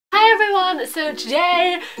everyone! So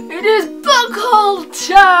today it is book haul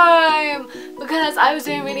time! Because I was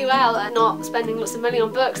doing really well at not spending lots of money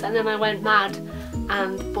on books, and then I went mad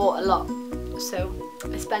and bought a lot. So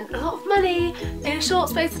I spent a lot of money in a short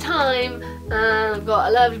space of time, and I've got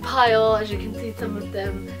a lovely pile, as you can see some of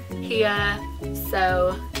them here.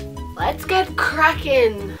 So let's get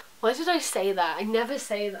cracking! Why did I say that? I never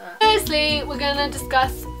say that. Firstly, we're gonna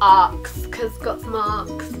discuss arcs, because got some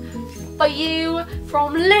arcs for you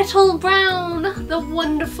from Little Brown, the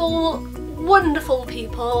wonderful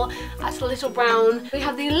people at Little Brown. We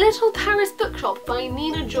have the Little Paris Bookshop by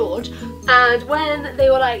Nina George, and when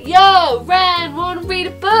they were like, yo, Ren, wanna read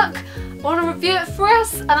a book? Wanna review it for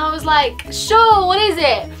us? And I was like, sure, what is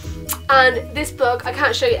it? And this book, I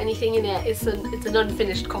can't show you anything in it, it's an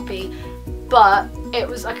unfinished copy, but it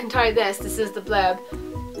was, I can tell you this is the blurb,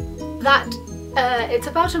 that it's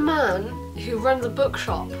about a man who runs a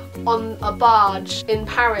bookshop on a barge in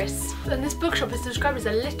Paris, and this bookshop is described as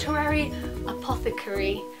a literary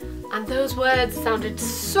apothecary, and those words sounded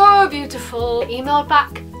so beautiful. I emailed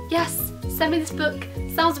back, yes, send me this book,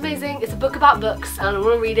 sounds amazing, it's a book about books and I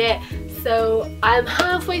want to read it. So I'm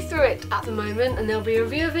halfway through it at the moment, and there'll be a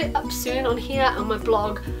review of it up soon on here on my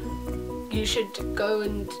blog. You should go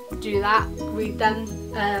and do that, read them,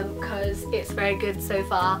 because it's very good so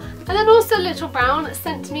far. And then also Little Brown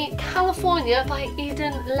sent to me California by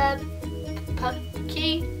Eden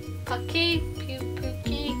Pucky.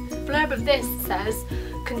 Blurb of this says,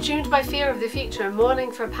 consumed by fear of the future and mourning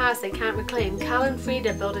for a past they can't reclaim, Cal and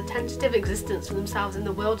Frida build a tentative existence for themselves in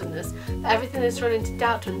the wilderness. But everything is thrown into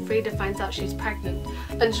doubt when Frida finds out she's pregnant.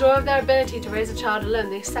 Unsure of their ability to raise a child alone,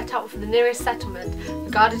 they set out for the nearest settlement, a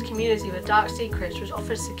guarded community with dark secrets which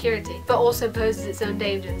offers security, but also poses its own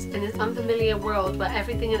dangers. In this unfamiliar world where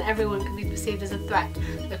everything and everyone can be perceived as a threat,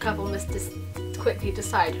 the couple must quickly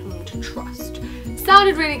decide whom to trust.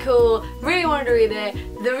 Sounded really cool, really wanted to read it.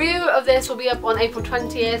 The review of this will be up on April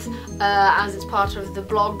 20th as it's part of the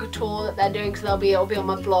blog tour that they're doing, so it'll be on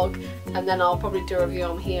my blog, and then I'll probably do a review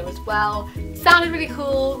on here as well. Sounded really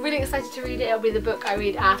cool, really excited to read it. It'll be the book I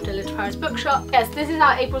read after Little Paris Bookshop. Yes, this is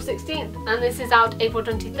out April 16th and this is out April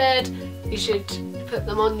 23rd. You should put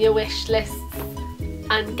them on your wish list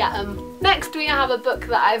and get them. Next we have a book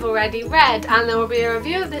that I've already read, and there will be a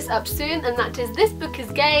review of this up soon, and that is This Book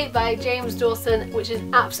is Gay by James Dawson, which is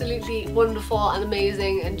absolutely wonderful and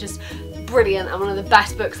amazing and just brilliant, and one of the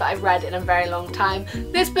best books that I've read in a very long time.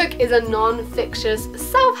 This book is a non-fiction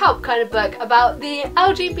self-help kind of book about the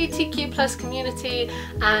LGBTQ+ community,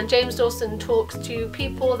 and James Dawson talks to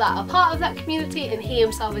people that are part of that community, and he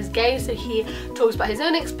himself is gay, so he talks about his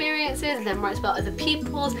own experiences and then writes about other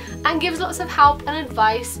people's and gives lots of help and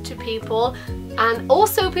advice to people, and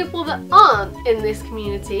also people that aren't in this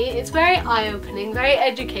community. It's very eye-opening, very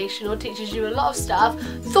educational, teaches you a lot of stuff.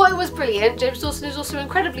 Thought it was brilliant. James Dawson is also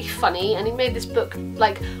incredibly funny, and he made this book,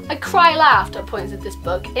 like, I laughed at points of this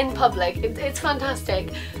book in public. It's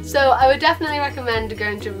fantastic. So I would definitely recommend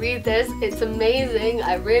going to read this. It's amazing.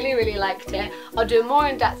 I really liked it. I'll do a more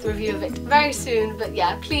in-depth review of it very soon, but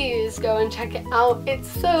yeah, please go and check it out. It's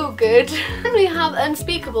so good. Then we have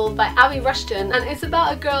Unspeakable by Abby Rushton, and it's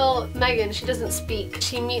about a girl, Megan. She doesn't speak.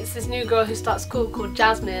 She meets this new girl who starts school called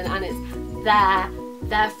Jasmine, and it's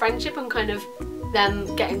their friendship and kind of them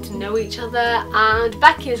getting to know each other. And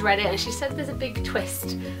Becky has read it and she said there's a big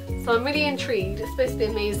twist, so I'm really intrigued. It's supposed to be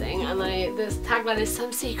amazing, and this tagline is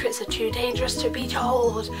 "Some secrets are too dangerous to be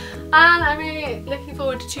told," and I'm really looking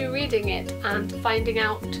forward to reading it and finding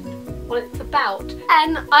out what it's about.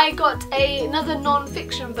 And I got another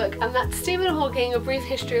non-fiction book, and that's Stephen Hawking, A Brief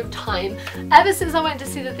History of Time. Ever since I went to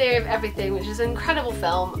see The Theory of Everything, which is an incredible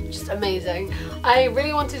film, just amazing, I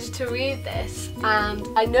really wanted to read this, and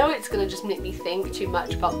I know it's going to just make me think too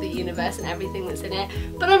much about the universe and everything that's in it,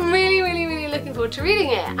 but I'm really looking forward to reading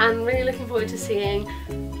it, and really looking forward to seeing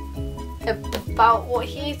about what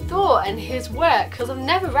he thought and his work, because I've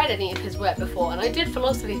never read any of his work before, and I did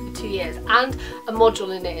philosophy for 2 years and a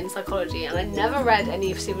module in it in psychology, and I never read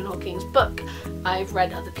any of Stephen Hawking's book. I've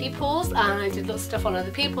read other people's, and I did lots of stuff on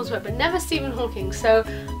other people's work, but never Stephen Hawking, so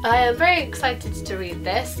I am very excited to read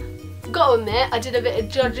this. Gotta admit, I did a bit of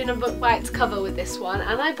judging a book by its cover with this one,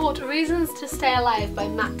 and I bought Reasons to Stay Alive by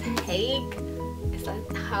Matt Haig. Is that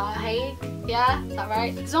Haig? Yeah, is that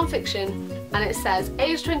right? It's non-fiction, and it says,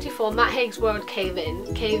 age 24, Matt Haig's world caved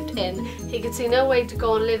in. He could see no way to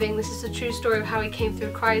go on living. This is a true story of how he came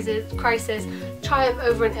through crisis, triumph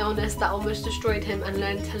over an illness that almost destroyed him, and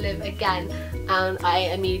learned to live again. And I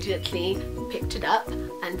immediately picked it up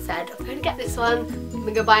and said, I'm going to get this one, I'm going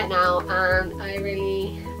to go buy it now, and I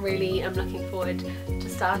really am looking forward to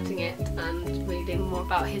starting it and reading more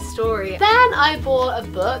about his story. Then I bought a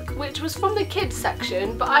book which was from the kids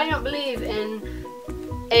section, but I don't believe in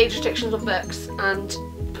age restrictions on books and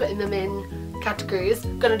putting them in categories.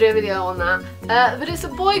 Gonna do a video on that. But it's A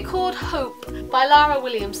Boy Called Hope by Lara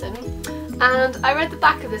Williamson. And I read the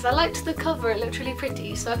back of this. I liked the cover, it looked really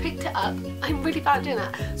pretty, so I picked it up. I'm really bad at doing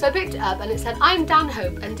that. So I picked it up and it said, "I'm Dan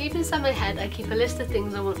Hope, and deep inside my head I keep a list of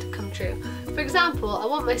things I want to come true. For example, I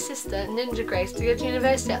want my sister, Ninja Grace, to go to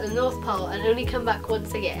university at the North Pole and only come back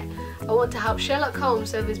once a year. I want to help Sherlock Holmes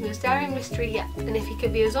solve his most daring mystery yet, and if he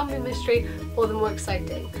could be a zombie mystery, all the more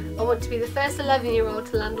exciting. I want to be the first 11-year-old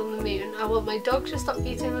to land on the moon. I want my dog to stop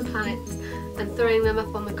eating the planets and throwing them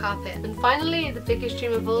up on the carpet. And finally, the biggest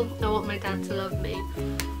dream of all, I want my dad to love me."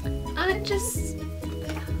 And it just,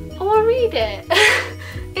 I want to read it.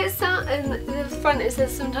 It's in the front it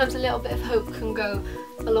says, "Sometimes a little bit of hope can go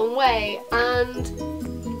a long way," and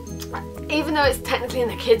even though it's technically in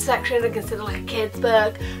the kids section, I consider like a kids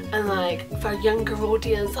book and like for a younger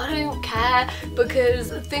audience, I don't care,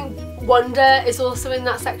 because I think Wonder is also in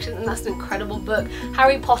that section and that's an incredible book.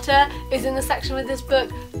 Harry Potter is in the section with this book.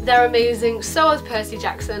 They're amazing. So is Percy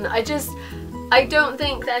Jackson. I don't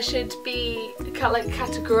think there should be like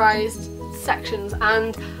categorized sections,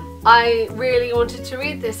 and I really wanted to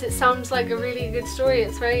read this. It sounds like a really good story.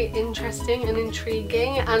 It's very interesting and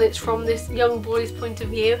intriguing, and it's from this young boy's point of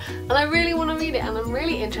view, and I really want to read it, and I'm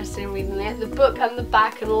really interested in reading it. The book and the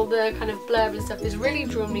back and all the kind of blurb and stuff is really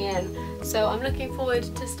drawn me in, so I'm looking forward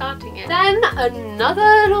to starting it. Then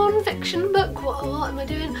another non-fiction book. What am I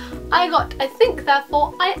doing? I got I Think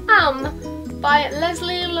Therefore I Am by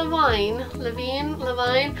Leslie Levine.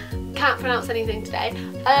 Can't pronounce anything today.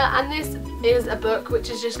 And this is a book which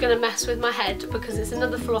is just going to mess with my head because it's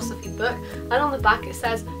another philosophy book, and on the back it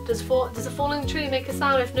says, does a falling tree make a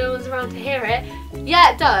sound if no one's around to hear it?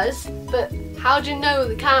 Yeah, it does, but how do you know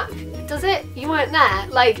that does it? You weren't there.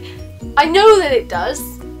 Like, I know that it does,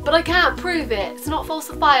 but I can't prove it. It's not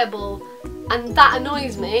falsifiable, and that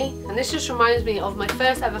annoys me. And this just reminds me of my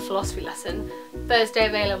first ever philosophy lesson, first day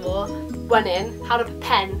available, went in, held up a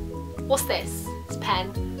pen. What's this? It's a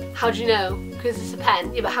pen. How do you know? Because it's a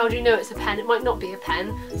pen. Yeah, but how do you know it's a pen? It might not be a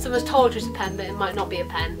pen. Someone's told you it's a pen, but it might not be a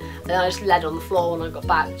pen. And then I just led on the floor when I got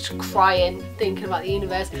back, just crying, thinking about the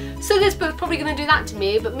universe. So this book's probably going to do that to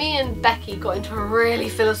me, but me and Becky got into a really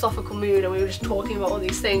philosophical mood and we were just talking about all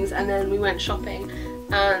these things, and then we went shopping.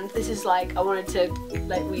 And this is like, I wanted to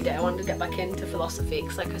like read it. I wanted to get back into philosophy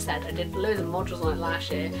because, like I said, I did loads of modules on it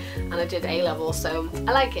last year and I did A-level, so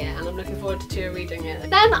I like it and I'm looking forward to reading it.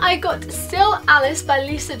 Then I got Still Alice by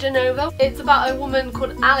Lisa Genova. It's about a woman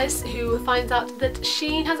called Alice who finds out that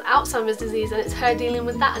she has Alzheimer's disease, and it's her dealing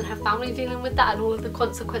with that and her family dealing with that and all of the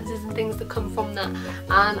consequences and things that come from that.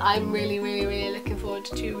 And I'm really looking forward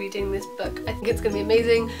to reading this book. I think it's going to be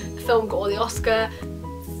amazing. The film got all the Oscar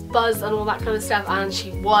buzz and all that kind of stuff, and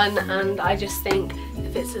she won, and I just think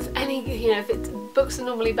if it's books are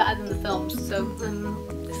normally better than the films, so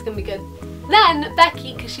this is gonna be good. Then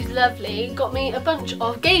Becky, because she's lovely, gave me a bunch of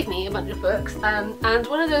books, and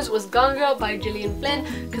one of those was Gone Girl by Gillian Flynn,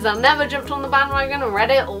 because I never jumped on the bandwagon or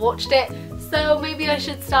read it or watched it, so maybe I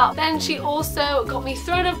should start. Then she also got me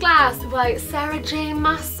Throne of Glass by Sarah J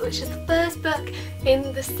Maas, which is the first book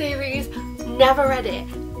in the series. Never read it.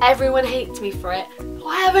 Everyone hates me for it.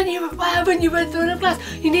 Why haven't you read Throne of Glass?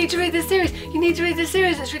 You need to read this series. You need to read this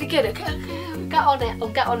series. It's really good. Okay, get on it. I'll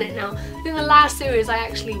get on it now. I think the last series I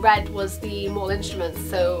actually read was the Mortal Instruments,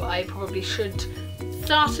 so I probably should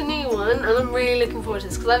start a new one, and I'm really looking forward to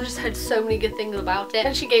this because I've just heard so many good things about it.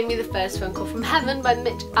 And she gave me The First Phone Call from Heaven by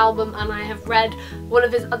Mitch Albom, and I have read one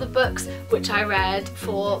of his other books which I read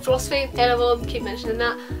for philosophy A-level, keep mentioning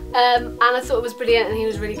that, and I thought it was brilliant, and he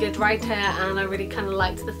was a really good writer, and I really kind of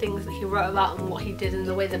liked the things that he wrote about and what he did and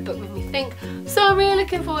the way the book made me think. So I'm really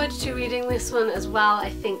looking forward to reading this one as well. I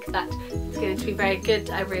think that it's going to be very good.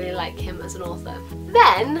 I really like him as an author.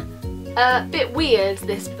 Then bit weird,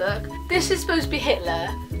 this book. This is supposed to be Hitler,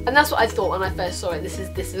 and that's what I thought when I first saw it. This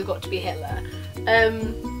has got to be Hitler.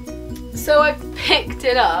 So I picked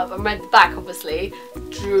it up and read the back, obviously,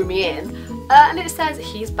 drew me in. And it says,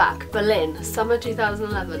 he's back, Berlin, summer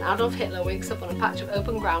 2011. Adolf Hitler wakes up on a patch of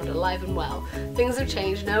open ground, alive and well. Things have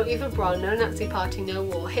changed, no Eva Braun, no Nazi party, no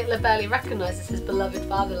war. Hitler barely recognises his beloved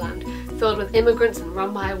fatherland, filled with immigrants and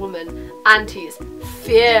run by a woman. And he's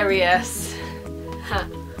furious.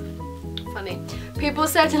 Funny. People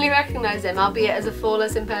certainly recognise him, albeit as a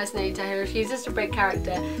flawless impersonator who refuses to break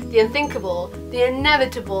character. The unthinkable, the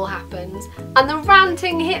inevitable happens, and the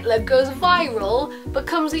ranting Hitler goes viral,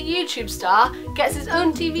 becomes a YouTube star, gets his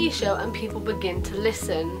own TV show, and people begin to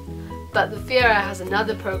listen. But the Führer has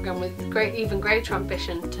another program with even greater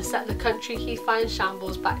ambition to set the country he finds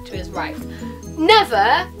shambles back to his right.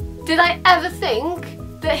 Never did I ever think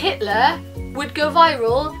that Hitler would go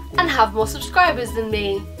viral and have more subscribers than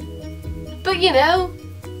me. But you know,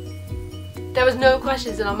 there was no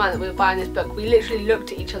questions in our mind that we were buying this book. We literally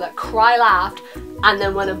looked at each other, laughed, and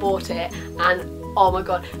then went and bought it. And oh my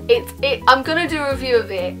god, I'm gonna do a review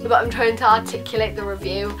of it, but I'm trying to articulate the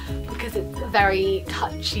review because it's a very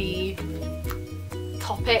touchy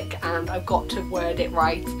topic and I've got to word it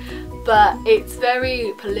right. But it's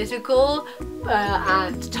very political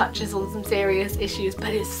and touches on some serious issues, but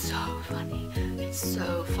it's so funny. It's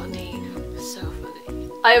so funny. So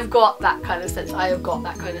funny. I have got that kind of sense. I have got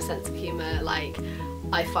that kind of sense of humour. Like,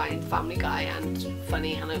 I find Family Guy and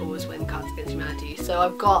funny, and I always win Cards Against Humanity. So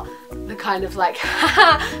I've got the kind of like,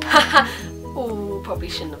 ooh, probably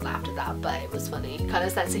shouldn't have laughed at that, but it was funny kind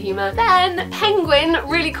of sense of humour. Then Penguin,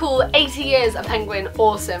 really cool, 80 years of Penguin,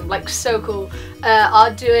 awesome, like so cool,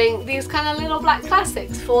 are doing these kind of little black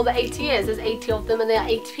classics for the 80 years. There's 80 of them and they are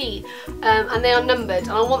 80p, and they are numbered,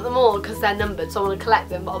 and I want them all because they're numbered, so I want to collect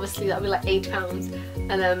them, but obviously that'll be like £80,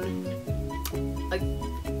 and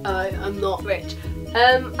I'm not rich.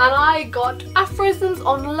 And I got Aphorisms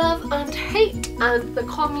on Love and Hate and the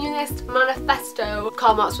Communist Manifesto.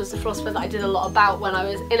 Karl Marx was the philosopher that I did a lot about when I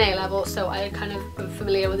was in A-level, so I kind of am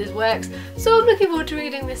familiar with his works. So I'm looking forward to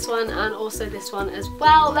reading this one and also this one as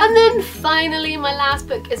well. And then finally, my last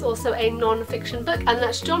book is also a non-fiction book, and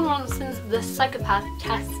that's John Ronson's The Psychopath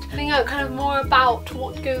Test. Finding out kind of more about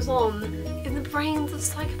what goes on in the brains of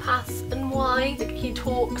psychopaths and why he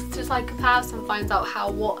talks to psychopaths and finds out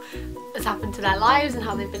what has happened to their lives and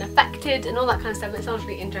how they've been affected and all that kind of stuff. It sounds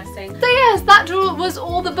really interesting. So yes, that was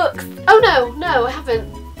all the books. Oh no, I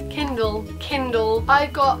haven't. Kindle. I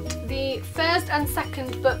got the first and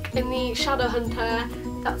second book in the Shadowhunter.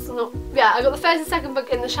 I got the first and second book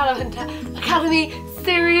in the Shadowhunter Academy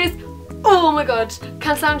series. Oh my god,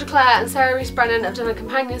 Cassandra Clare and Sarah Rees Brennan have done a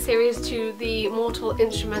companion series to the Mortal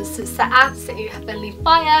Instruments set at City Heavenly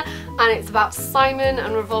Fire, and it's about Simon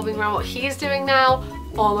and revolving around what he's doing now.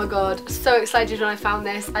 Oh my god, so excited when I found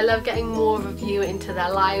this. I love getting more of a view into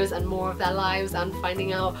their lives and more of their lives and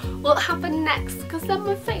finding out what happened next, because they're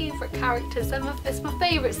my favourite characters. It's my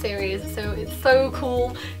favourite series, so it's so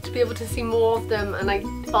cool to be able to see more of them, and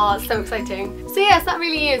it's so exciting. So yes, that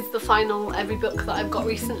really is the final every book that I've got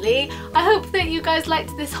recently. I hope that you guys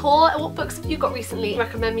liked this haul. What books have you got recently?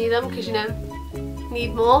 Recommend me them, because you know,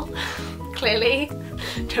 need more, clearly.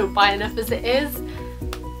 Don't buy enough as it is.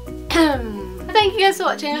 Thank you guys for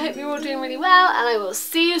watching. I hope you're all doing really well, and I will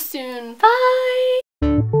see you soon. Bye!